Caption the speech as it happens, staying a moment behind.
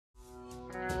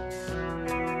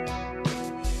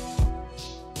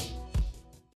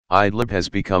Idlib has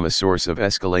become a source of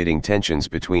escalating tensions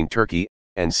between Turkey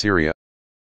and Syria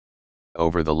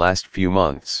over the last few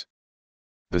months.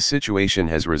 The situation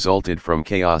has resulted from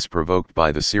chaos provoked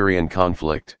by the Syrian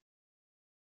conflict.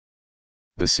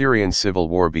 The Syrian Civil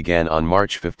War began on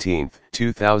March 15,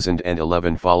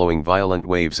 2011 following violent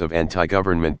waves of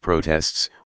anti-government protests,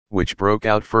 which broke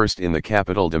out first in the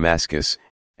capital Damascus,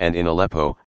 and in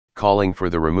Aleppo, calling for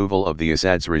the removal of the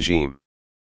Assad's regime.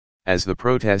 As the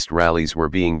protest rallies were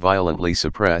being violently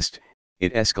suppressed,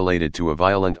 it escalated to a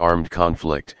violent armed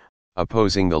conflict,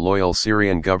 opposing the loyal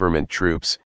Syrian government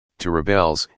troops to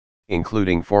rebels,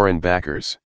 including foreign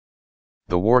backers.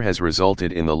 The war has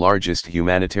resulted in the largest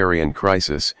humanitarian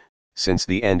crisis since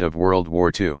the end of World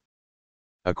War II.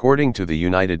 According to the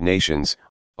United Nations,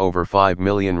 over 5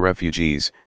 million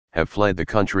refugees have fled the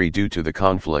country due to the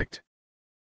conflict.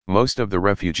 Most of the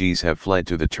refugees have fled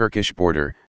to the Turkish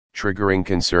border, triggering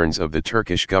concerns of the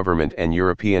Turkish government and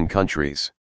European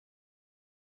countries.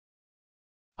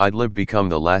 Idlib became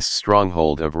the last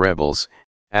stronghold of rebels,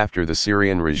 after the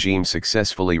Syrian regime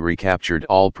successfully recaptured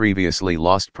all previously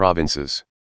lost provinces.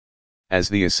 As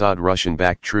the Assad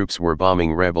Russian-backed troops were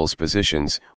bombing rebels'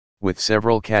 positions, with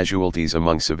several casualties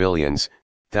among civilians,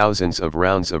 thousands of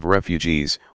rounds of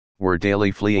refugees were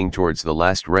daily fleeing towards the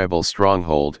last rebel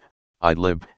stronghold,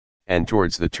 Idlib, and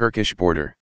towards the Turkish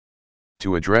border.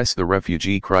 To address the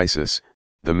refugee crisis,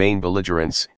 the main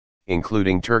belligerents,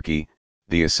 including Turkey,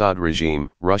 the Assad regime,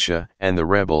 Russia, and the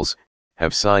rebels,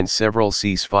 have signed several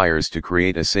ceasefires to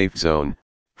create a safe zone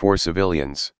for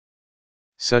civilians.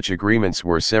 Such agreements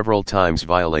were several times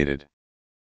violated.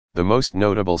 The most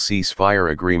notable ceasefire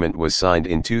agreement was signed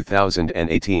in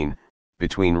 2018,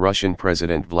 between Russian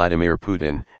President Vladimir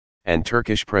Putin and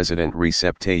Turkish President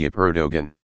Recep Tayyip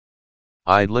Erdogan.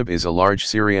 Idlib is a large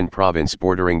Syrian province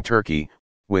bordering Turkey,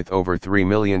 with over 3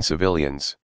 million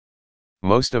civilians.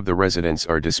 Most of the residents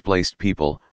are displaced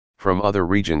people from other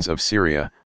regions of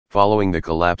Syria, following the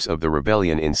collapse of the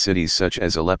rebellion in cities such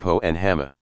as Aleppo and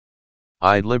Hama.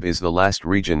 Idlib is the last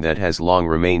region that has long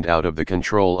remained out of the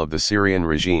control of the Syrian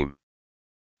regime.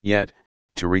 Yet,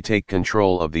 to retake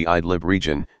control of the Idlib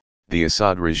region, the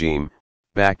Assad regime,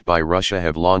 backed by Russia,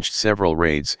 have launched several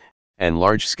raids and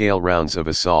large-scale rounds of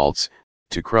assaults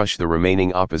to crush the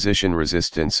remaining opposition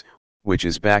resistance, which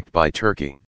is backed by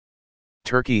Turkey.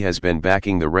 Turkey has been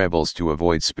backing the rebels to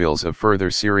avoid spills of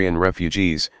further Syrian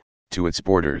refugees to its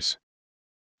borders.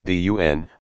 The UN,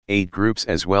 aid groups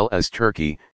as well as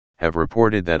Turkey, have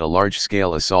reported that a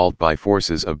large-scale assault by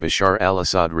forces of Bashar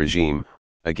al-Assad regime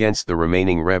against the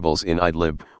remaining rebels in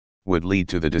Idlib would lead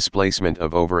to the displacement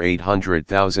of over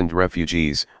 800,000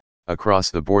 refugees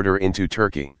across the border into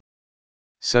Turkey.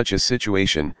 Such a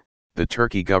situation, the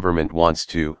Turkey government wants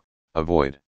to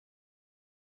avoid.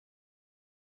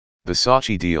 The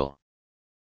Sochi deal.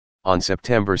 On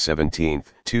September 17,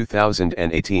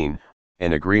 2018,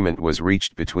 an agreement was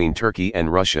reached between Turkey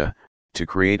and Russia to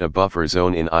create a buffer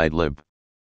zone in Idlib.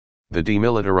 The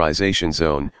demilitarization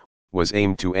zone was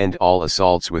aimed to end all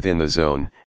assaults within the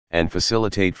zone and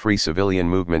facilitate free civilian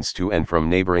movements to and from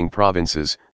neighboring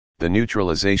provinces, the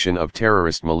neutralization of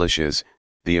terrorist militias,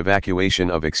 the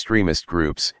evacuation of extremist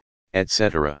groups,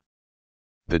 etc.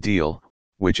 The deal,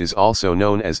 which is also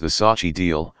known as the Sochi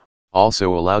deal,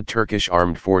 also allowed Turkish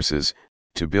armed forces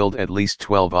to build at least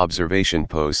 12 observation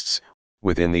posts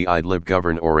within the Idlib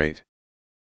governorate.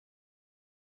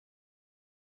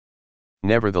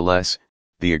 Nevertheless,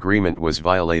 the agreement was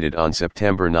violated on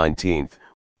September 19,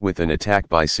 with an attack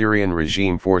by Syrian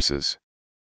regime forces.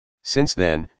 Since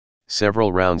then,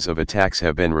 several rounds of attacks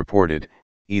have been reported,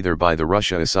 either by the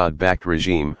Russia-Assad-backed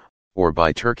regime, or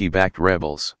by Turkey-backed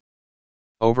rebels.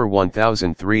 Over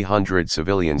 1,300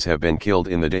 civilians have been killed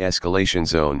in the de-escalation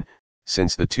zone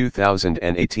since the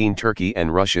 2018 Turkey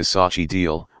and Russia Sochi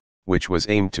deal, which was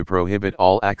aimed to prohibit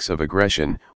all acts of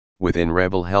aggression within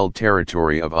rebel-held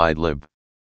territory of Idlib.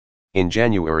 In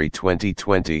January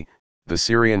 2020, the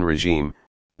Syrian regime,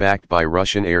 backed by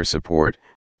Russian air support,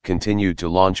 continued to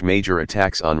launch major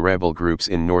attacks on rebel groups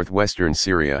in northwestern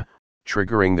Syria,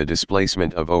 triggering the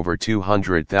displacement of over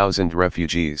 200,000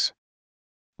 refugees.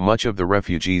 Much of the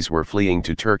refugees were fleeing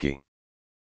to Turkey.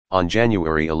 On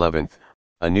January 11,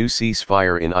 a new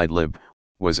ceasefire in Idlib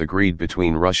was agreed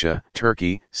between Russia,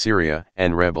 Turkey, Syria,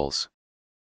 and rebels.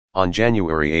 On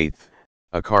January 8,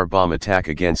 a car bomb attack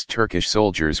against Turkish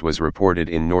soldiers was reported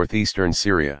in northeastern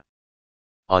Syria.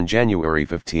 On January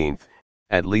 15,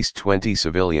 at least 20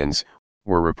 civilians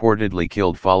were reportedly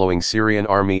killed following Syrian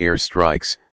army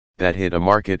airstrikes that hit a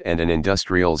market and an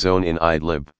industrial zone in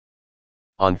Idlib.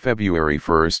 On February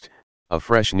 1, a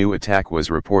fresh new attack was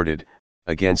reported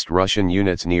against Russian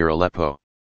units near Aleppo.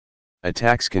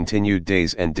 Attacks continued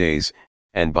days and days,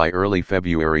 and by early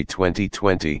February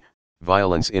 2020,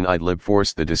 violence in Idlib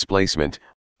forced the displacement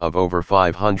of over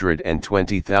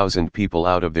 520,000 people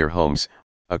out of their homes,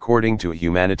 according to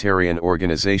humanitarian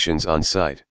organizations on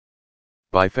site.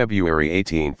 By February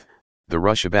 18, the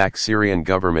Russia-backed Syrian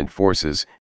government forces,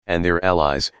 and their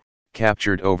allies,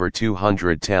 captured over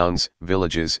 200 towns,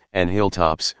 villages, and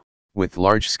hilltops, with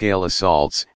large-scale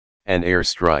assaults and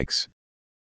airstrikes.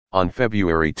 On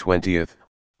February 20,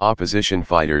 opposition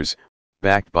fighters,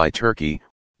 backed by Turkey,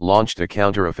 launched a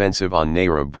counter-offensive on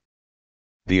Nayrab.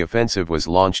 The offensive was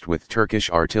launched with Turkish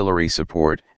artillery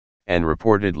support, and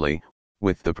reportedly,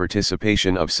 with the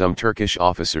participation of some Turkish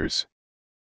officers.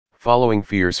 Following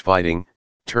fierce fighting,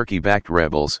 Turkey-backed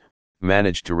rebels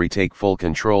managed to retake full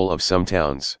control of some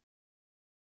towns.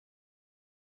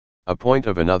 A point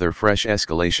of another fresh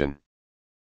escalation.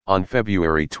 On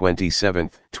February 27,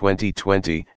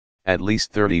 2020, at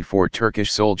least 34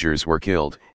 Turkish soldiers were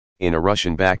killed, in a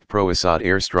Russian-backed pro-Assad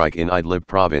airstrike in Idlib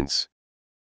Province.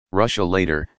 Russia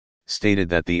later stated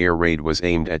that the air raid was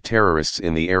aimed at terrorists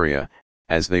in the area,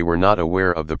 as they were not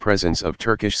aware of the presence of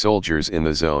Turkish soldiers in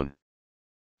the zone.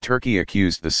 Turkey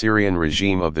accused the Syrian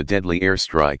regime of the deadly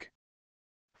airstrike.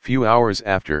 Few hours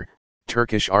after,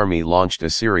 Turkish army launched a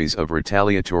series of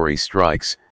retaliatory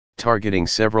strikes, targeting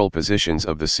several positions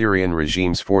of the Syrian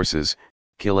regime's forces,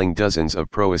 killing dozens of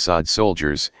pro-Assad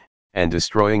soldiers, and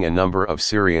destroying a number of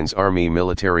Syrian's army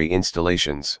military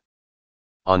installations.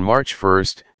 On March 1,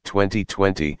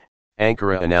 2020,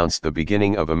 Ankara announced the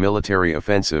beginning of a military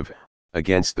offensive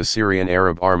against the Syrian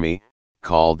Arab Army,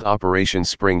 called Operation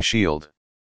Spring Shield.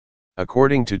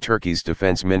 According to Turkey's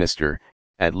defense minister,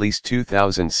 at least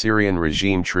 2,000 Syrian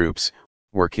regime troops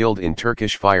were killed in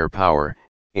Turkish firepower,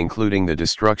 including the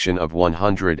destruction of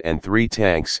 103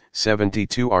 tanks,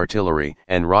 72 artillery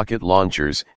and rocket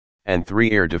launchers, and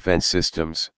 3 air defense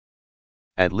systems.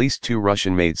 At least 2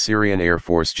 Russian-made Syrian Air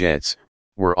Force jets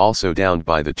were also downed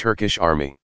by the Turkish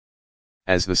army.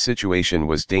 As the situation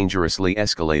was dangerously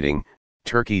escalating,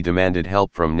 Turkey demanded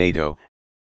help from NATO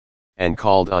and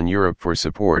called on Europe for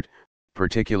support,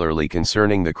 particularly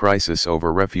concerning the crisis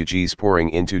over refugees pouring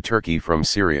into Turkey from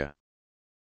Syria.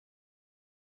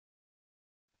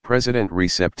 President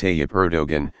Recep Tayyip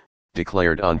Erdogan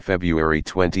declared on February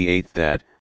 28 that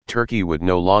Turkey would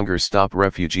no longer stop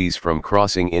refugees from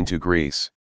crossing into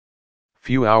Greece.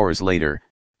 Few hours later,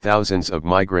 thousands of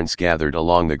migrants gathered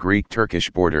along the Greek-Turkish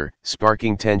border,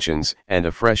 sparking tensions and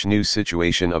a fresh new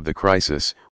situation of the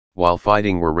crisis, while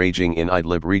fighting were raging in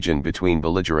Idlib region between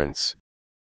belligerents.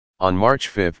 On March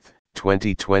 5,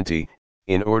 2020,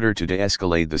 in order to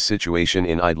de-escalate the situation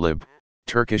in Idlib,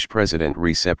 Turkish President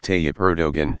Recep Tayyip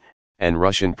Erdogan and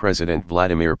Russian President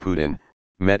Vladimir Putin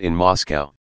met in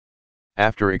Moscow.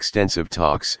 After extensive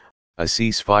talks, a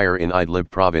ceasefire in Idlib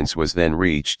province was then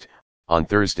reached, on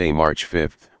Thursday, March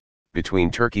 5,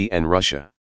 between Turkey and Russia.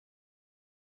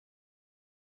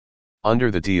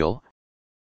 Under the deal,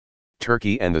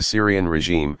 Turkey and the Syrian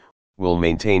regime will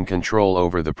maintain control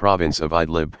over the province of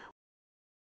Idlib,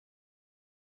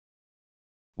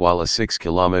 while a 6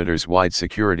 km wide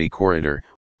security corridor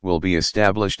will be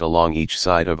established along each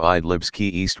side of Idlib's key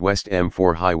east-west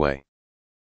M4 highway.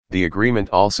 The agreement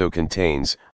also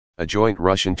contains a joint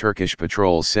Russian-Turkish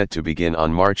patrol set to begin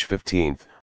on March 15,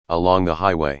 along the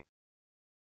highway.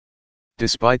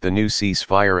 Despite the new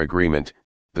ceasefire agreement,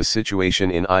 the situation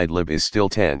in Idlib is still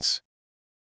tense.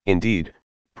 Indeed,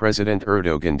 President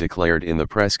Erdogan declared in the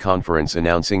press conference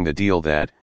announcing the deal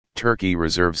that Turkey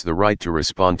reserves the right to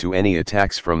respond to any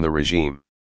attacks from the regime.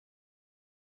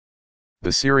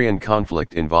 The Syrian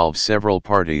conflict involves several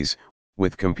parties,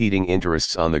 with competing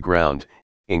interests on the ground,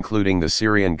 including the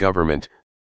Syrian government,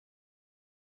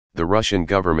 the Russian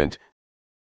government,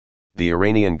 the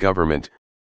Iranian government,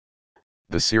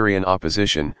 the Syrian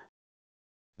opposition,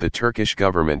 the Turkish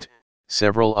government,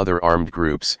 several other armed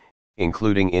groups,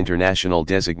 including international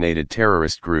designated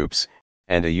terrorist groups,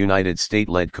 and a United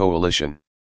States-led coalition.